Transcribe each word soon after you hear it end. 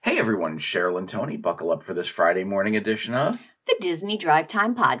everyone, Cheryl and Tony. Buckle up for this Friday morning edition of the Disney Drive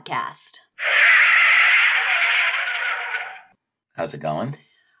Time Podcast. How's it going?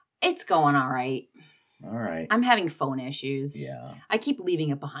 It's going all right. All right. I'm having phone issues. Yeah. I keep leaving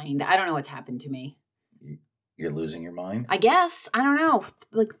it behind. I don't know what's happened to me. You're losing your mind? I guess. I don't know.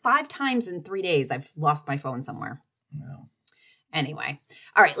 Like 5 times in 3 days, I've lost my phone somewhere. No. Anyway.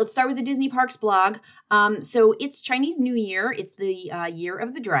 All right. Let's start with the Disney Parks blog. So it's Chinese New Year. It's the Year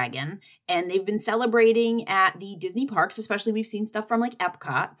of the Dragon. And they've been celebrating at the Disney parks. Especially we've seen stuff from like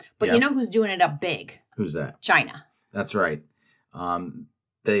Epcot. But You know who's doing it up big? Who's that? China. That's right.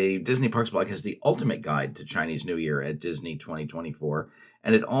 The Disney Parks blog has the ultimate guide to Chinese New Year at Disney 2024,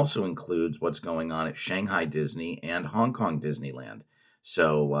 and it also includes what's going on at Shanghai Disney and Hong Kong Disneyland.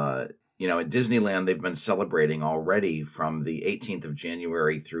 So, at Disneyland, they've been celebrating already from the 18th of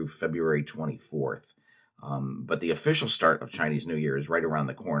January through February 24th. But the official start of Chinese New Year is right around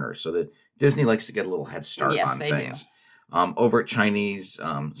the corner, so that Disney likes to get a little head start on things. Do. Over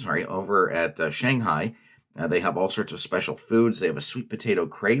at Shanghai, they have all sorts of special foods. They have a sweet potato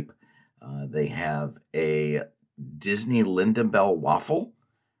crepe. They have a Disney Linda Bell waffle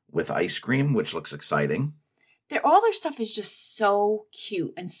with ice cream, which looks exciting. All their stuff is just so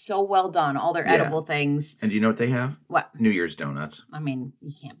cute and so well done. All their edible things. And do you know what they have? What? New Year's donuts. I mean,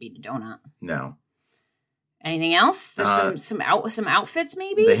 you can't beat a donut. No. Anything else? There's some outfits,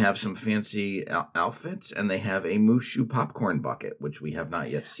 maybe? They have some fancy outfits, and they have a Mushu popcorn bucket, which we have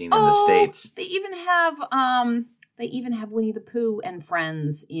not yet seen in the States. They even have Winnie the Pooh and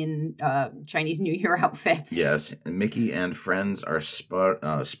friends in Chinese New Year outfits. Yes, and Mickey and friends are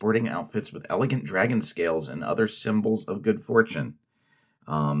sporting outfits with elegant dragon scales and other symbols of good fortune.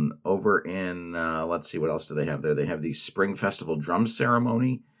 Over in, let's see, what else do they have there? They have the Spring Festival drum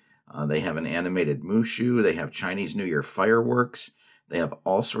ceremony. They have an animated Mushu. They have Chinese New Year fireworks. They have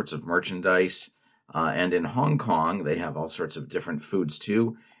all sorts of merchandise. And in Hong Kong, they have all sorts of different foods,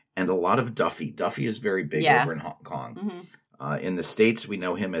 too. And a lot of Duffy. Duffy is very big over in Hong Kong. Mm-hmm. In the States, we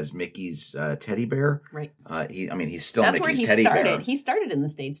know him as Mickey's teddy bear. Right. He's still Mickey's teddy bear. He started in the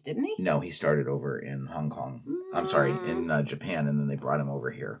States, didn't he? No, he started over in Hong Kong. I'm sorry, in Japan, and then they brought him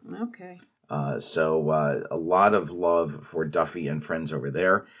over here. Okay. So a lot of love for Duffy and friends over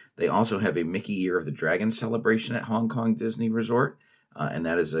there. They also have a Mickey Year of the Dragon celebration at Hong Kong Disney Resort, and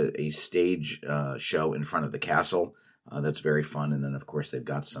that is a stage show in front of the castle. That's very fun. And then, of course, they've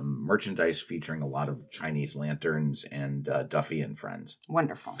got some merchandise featuring a lot of Chinese lanterns and Duffy and friends.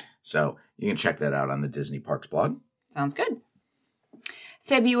 Wonderful. So you can check that out on the Disney Parks blog. Sounds good.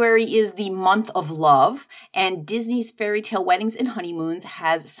 February is the month of love, and Disney's Fairy Tale Weddings and Honeymoons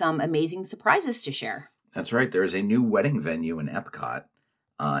has some amazing surprises to share. That's right. There is a new wedding venue in Epcot,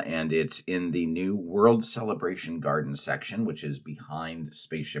 and it's in the new World Celebration Garden section, which is behind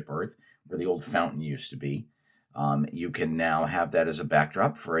Spaceship Earth, where the old fountain used to be. You can now have that as a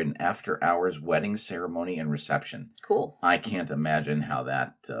backdrop for an after-hours wedding ceremony and reception. Cool. I can't imagine how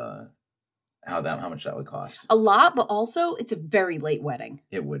much that would cost. A lot, but also it's a very late wedding.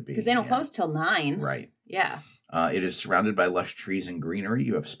 It would be. Because they don't close till 9. Right. Yeah. It is surrounded by lush trees and greenery.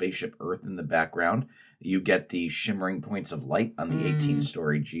 You have Spaceship Earth in the background. You get the shimmering points of light on the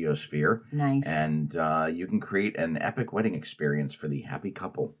 18-story geosphere. Nice. And you can create an epic wedding experience for the happy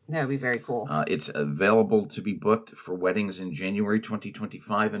couple. That would be very cool. It's available to be booked for weddings in January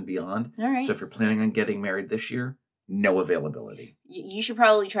 2025 and beyond. All right. So if you're planning on getting married this year, no availability. You should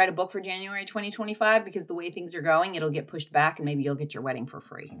probably try to book for January 2025 because the way things are going, it'll get pushed back and maybe you'll get your wedding for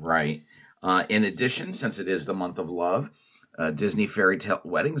free. Right. In addition, since it is the month of love, Disney Fairy Tale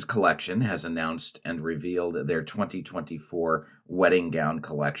Weddings Collection has announced and revealed their 2024 wedding gown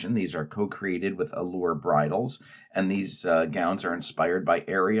collection. These are co-created with Allure Bridals, and these gowns are inspired by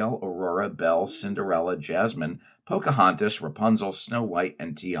Ariel, Aurora, Belle, Cinderella, Jasmine, Pocahontas, Rapunzel, Snow White,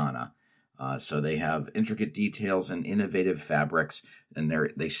 and Tiana. So they have intricate details and innovative fabrics, and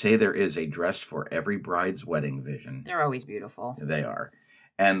they say there is a dress for every bride's wedding vision. They're always beautiful. They are.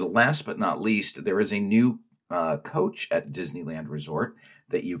 And last but not least, there is a new coach at Disneyland Resort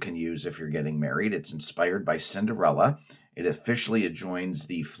that you can use if you're getting married. It's inspired by Cinderella. It officially adjoins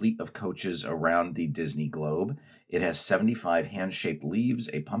the fleet of coaches around the Disney globe. It has 75 hand-shaped leaves,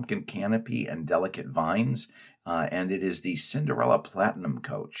 a pumpkin canopy, and delicate vines. And it is the Cinderella Platinum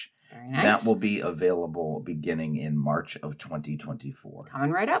Coach. Very nice. That will be available beginning in March of 2024.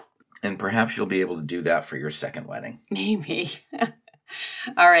 Coming right up. And perhaps you'll be able to do that for your second wedding. Maybe.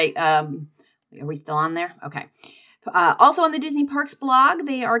 All right. Are we still on there? Okay. Also on the Disney Parks blog,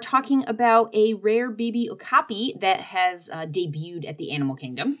 they are talking about a rare baby okapi that has debuted at the Animal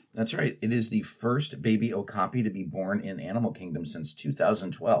Kingdom. That's right. It is the first baby okapi to be born in Animal Kingdom since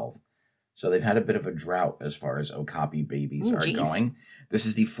 2012. So they've had a bit of a drought as far as okapi babies are going. This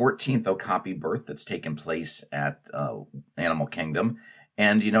is the 14th okapi birth that's taken place at Animal Kingdom.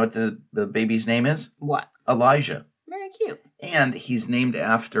 And you know what the baby's name is? What? Elijah. Very cute. And he's named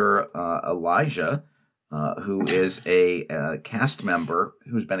after Elijah, who is a cast member,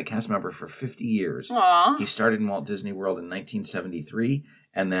 who's been a cast member for 50 years. Aww. He started in Walt Disney World in 1973,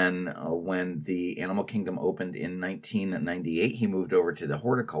 and then when the Animal Kingdom opened in 1998, he moved over to the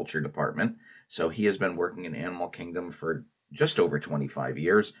horticulture department. So he has been working in Animal Kingdom for just over 25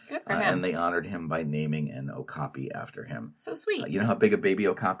 years. Good for him. And they honored him by naming an okapi after him. So sweet. You know how big a baby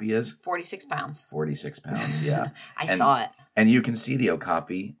okapi is? 46 pounds. 46 pounds, yeah. I saw it. And you can see the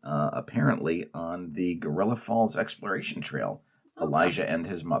okapi, apparently, on the Gorilla Falls Exploration Trail. Awesome. Elijah and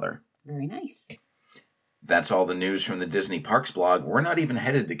his mother. Very nice. That's all the news from the Disney Parks blog. We're not even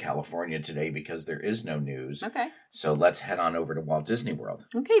headed to California today because there is no news. Okay. So let's head on over to Walt Disney World.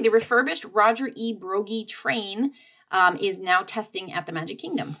 Okay, the refurbished Roger E. Brogy train is now testing at the Magic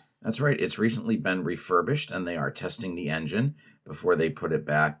Kingdom. That's right. It's recently been refurbished, and they are testing the engine before they put it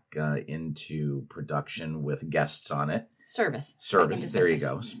back into production with guests on it. Service. There you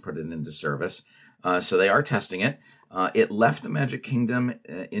go. Put it into service. So they are testing it. It left the Magic Kingdom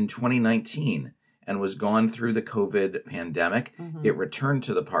in 2019 and was gone through the COVID pandemic. Mm-hmm. It returned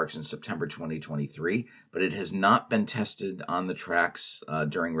to the parks in September 2023, but it has not been tested on the tracks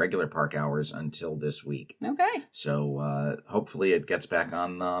during regular park hours until this week. Okay. So hopefully it gets back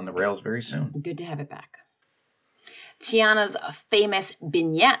on the rails very soon. Good to have it back. Tiana's famous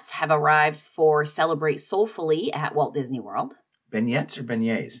beignets have arrived for Celebrate Soulfully at Walt Disney World. Beignets or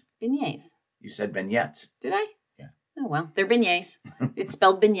beignets? Beignets. You said beignets. Did I? Yeah. Oh, well. They're beignets. It's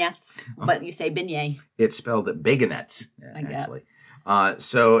spelled beignets, but you say beignet. It's spelled bagonets, actually.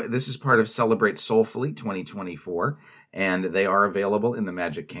 So this is part of Celebrate Soulfully 2024, and they are available in the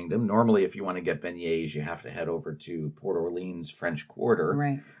Magic Kingdom. Normally, if you want to get beignets, you have to head over to Port Orleans French Quarter.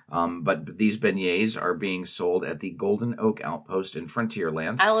 Right. But these beignets are being sold at the Golden Oak Outpost in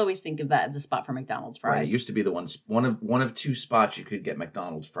Frontierland. I'll always think of that as a spot for McDonald's fries. Right. It used to be the one of two spots you could get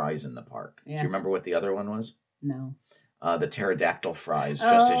McDonald's fries in the park. Yeah. Do you remember what the other one was? No. The pterodactyl fries,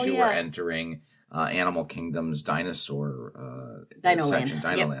 just as you were entering Animal Kingdom's dinosaur section,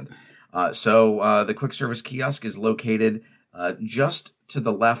 Dinoland. Yep. So the quick service kiosk is located just to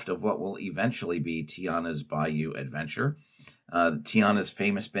the left of what will eventually be Tiana's Bayou Adventure. Tiana's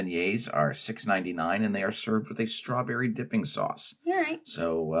famous beignets are $6.99, and they are served with a strawberry dipping sauce. All right.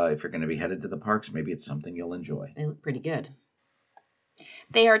 So if you're going to be headed to the parks, maybe it's something you'll enjoy. They look pretty good.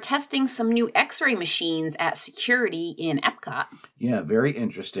 They are testing some new X-ray machines at security in Epcot. Yeah, very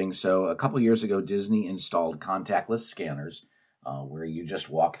interesting. So a couple years ago, Disney installed contactless scanners where you just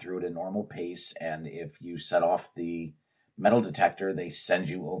walk through at a normal pace, and if you set off the metal detector, they send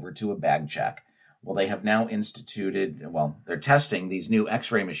you over to a bag check. Well, they have now they're testing these new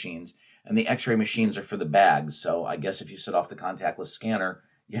X-ray machines, and the X-ray machines are for the bags. So I guess if you set off the contactless scanner,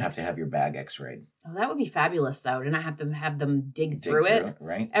 you have to have your bag X-rayed. Oh, that would be fabulous, though, to not have them dig through it.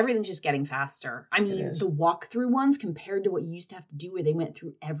 Right? Everything's just getting faster. I mean, the walkthrough ones compared to what you used to have to do where they went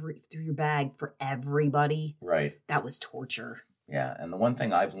through your bag for everybody. Right. That was torture. Yeah, and the one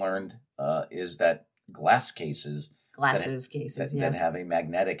thing I've learned is that glass cases that have a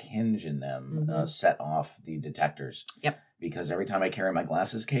magnetic hinge in them set off the detectors. Yep. Because every time I carry my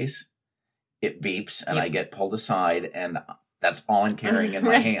glasses case, it beeps and I get pulled aside, and that's all I'm carrying in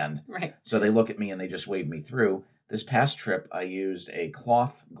my hand. Right. So they look at me and they just wave me through. This past trip, I used a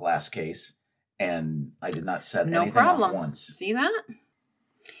cloth glass case, and I did not set anything off once. See that?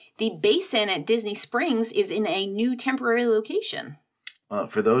 The Basin at Disney Springs is in a new temporary location.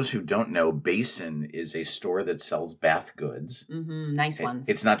 For those who don't know, Basin is a store that sells bath goods. Mm-hmm. Nice ones.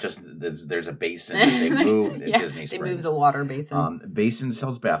 It's not just there's a basin that they moved at Disney Springs. They moved the water basin. Basin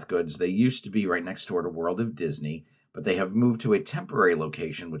sells bath goods. They used to be right next door to World of Disney, but they have moved to a temporary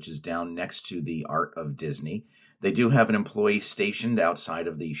location, which is down next to the Art of Disney. They do have an employee stationed outside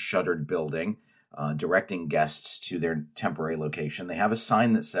of the shuttered building, directing guests to their temporary location. They have a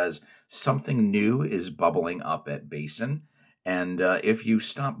sign that says, "Something new is bubbling up at Basin." And if you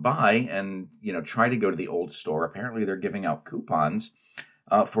stop by and try to go to the old store, apparently they're giving out coupons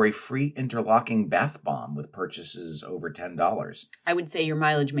for a free interlocking bath bomb with purchases over $10. I would say your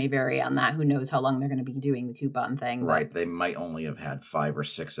mileage may vary on that. Who knows how long they're going to be doing the coupon thing. Right. They might only have had 5 or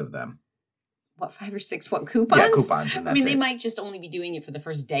 6 of them. What, 5 or 6? What, coupons? Yeah, coupons. And that's they might just only be doing it for the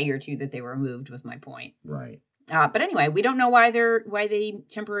first day or two that they were moved, was my point. Right. But anyway, we don't know why they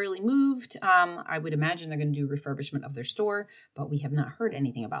temporarily moved. I would imagine they're going to do refurbishment of their store, but we have not heard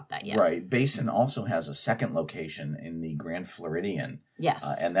anything about that yet. Right. Basin also has a second location in the Grand Floridian.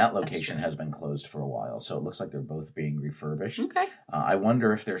 Yes. And that location has been closed for a while, so it looks like they're both being refurbished. Okay. I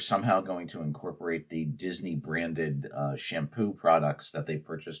wonder if they're somehow going to incorporate the Disney-branded shampoo products that they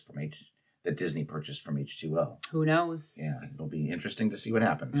purchased that Disney purchased from H2O. Who knows? Yeah, it'll be interesting to see what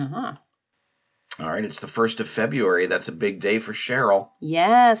happens. Uh-huh. All right, it's the 1st of February. That's a big day for Cheryl.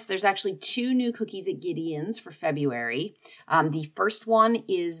 Yes, there's actually 2 new cookies at Gideon's for February. The first one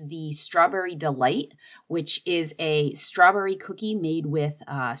is the Strawberry Delight, which is a strawberry cookie made with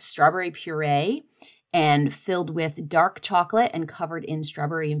strawberry puree and filled with dark chocolate and covered in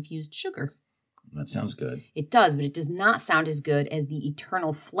strawberry-infused sugar. That sounds good. It does, but it does not sound as good as the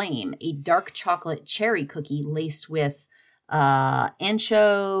Eternal Flame, a dark chocolate cherry cookie laced with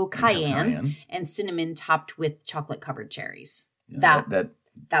ancho cayenne and cinnamon topped with chocolate-covered cherries. Yeah,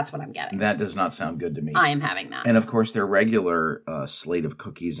 that's what I'm getting. That does not sound good to me. I am having that. And, of course, their regular slate of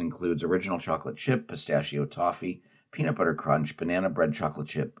cookies includes original chocolate chip, pistachio toffee, peanut butter crunch, banana bread chocolate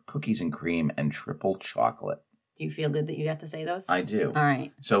chip, cookies and cream, and triple chocolate. Do you feel good that you got to say those? I do. All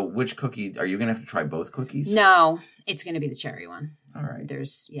right. So which cookie? Are you going to have to try both cookies? No, it's going to be the cherry one. All right.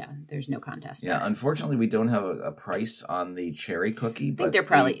 There's no contest. Yeah, there. Unfortunately, we don't have a price on the cherry cookie. I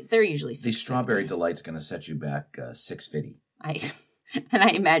think they're usually $6.50. The Strawberry Delight's going to set you back $6.50. And I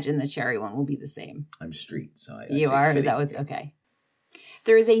imagine the cherry one will be the same. I'm street, so I you say are? 50. Is that what's okay?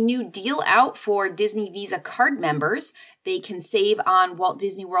 There is a new deal out for Disney Visa card members. They can save on Walt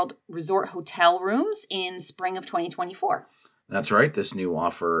Disney World Resort hotel rooms in spring of 2024. That's right. This new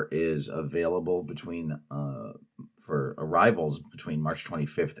offer is available for arrivals between March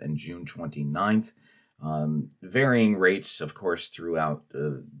 25th and June 29th. Varying rates, of course, throughout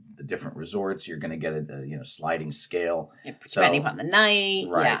the different resorts. You're going to get a sliding scale. Depending upon the night.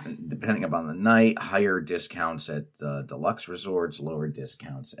 Right. Yeah. Depending upon the night, higher discounts at deluxe resorts, lower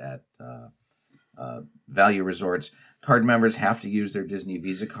discounts at value resorts. Card members have to use their Disney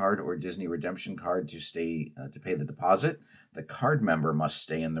Visa card or Disney Redemption card to pay the deposit. The card member must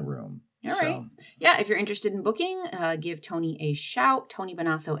stay in the room. All right. Yeah, if you're interested in booking, give Tony a shout. Tony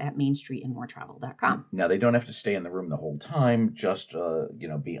Bonasso at mainstreetandmoretravel.com. Now, they don't have to stay in the room the whole time, just,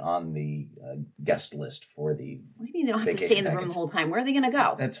 be on the guest list for the What do you mean they don't have to stay in the room the whole time? Where are they going to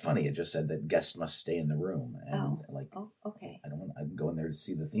go? That's funny. It just said that guests must stay in the room. And okay. I'm going there to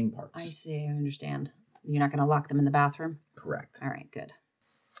see the theme parks. I see. I understand. You're not going to lock them in the bathroom? Correct. All right, good.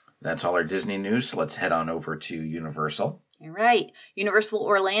 That's all our Disney news. So let's head on over to Universal. All right. Universal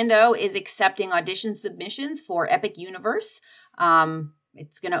Orlando is accepting audition submissions for Epic Universe.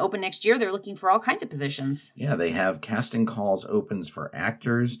 It's going to open next year. They're looking for all kinds of positions. Yeah, they have casting calls opens for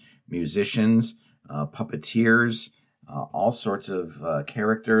actors, musicians, puppeteers, all sorts of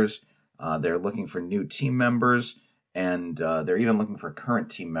characters. They're looking for new team members, and they're even looking for current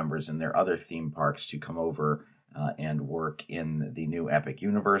team members in their other theme parks to come over and work in the new Epic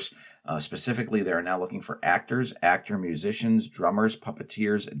Universe. Specifically, they're now looking for actors, musicians, drummers,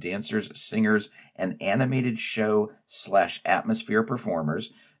 puppeteers, dancers, singers, and animated show/atmosphere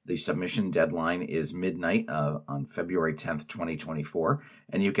performers. The submission deadline is midnight on February 10th, 2024,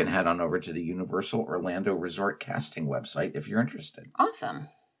 and you can head on over to the Universal Orlando Resort casting website if you're interested. Awesome.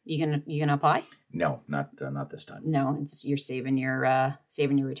 You gonna apply? No, not this time. No, you're saving your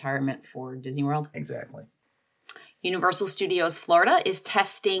retirement for Disney World. Exactly. Universal Studios Florida is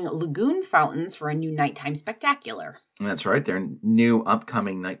testing lagoon fountains for a new nighttime spectacular. That's right. Their new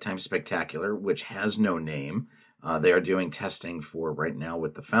upcoming nighttime spectacular, which has no name. They are doing testing for right now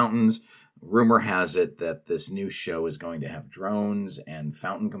with the fountains. Rumor has it that this new show is going to have drones and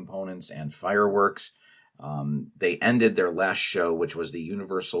fountain components and fireworks. They ended their last show, which was the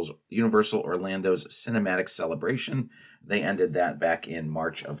Universal Orlando's Cinematic Celebration. They ended that back in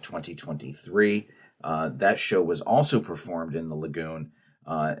March of 2023. That show was also performed in the lagoon,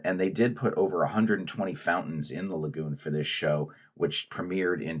 and they did put over 120 fountains in the lagoon for this show, which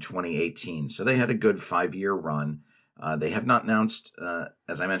premiered in 2018. So they had a good 5-year run. They have not announced,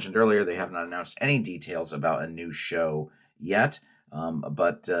 as I mentioned earlier, they have not announced any details about a new show yet,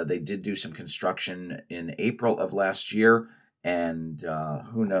 but they did do some construction in April of last year, and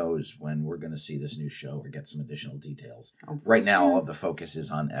who knows when we're going to see this new show or get some additional details. Right now, all of the focus is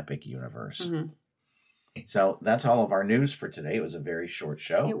on Epic Universe. Mm-hmm. So that's all of our news for today. It was a very short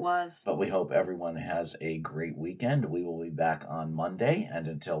show. It was. But we hope everyone has a great weekend. We will be back on Monday. And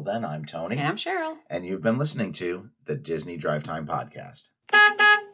until then, I'm Tony. And I'm Cheryl. And you've been listening to the Disney Drive Time Podcast.